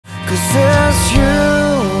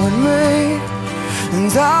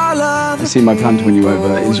I see my plan to win you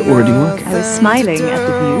over is already working. I was smiling at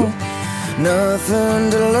the view.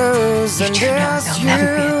 You do know there'll never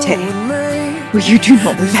be a day where you do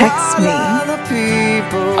not vex me.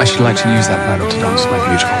 I should like to use that battle to dance with my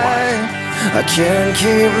beautiful wife. I can't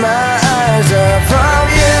keep my eyes off of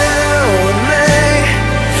you and me,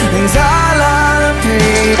 and all other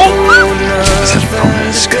people.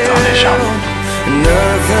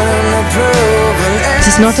 It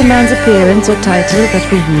is not a man's appearance or title that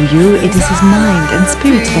will woo you, it is his mind and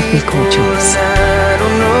spirit that will court yours.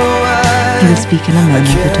 You will speak in a manner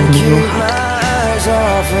that only your heart can hear.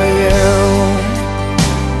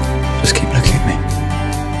 Just keep looking at me.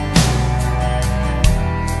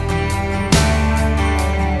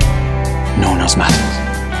 No one else matters.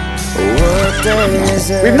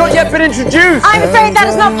 We've not yet been introduced! I'm afraid that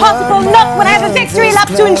is not possible, not when I have a victory lap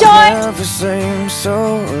to enjoy!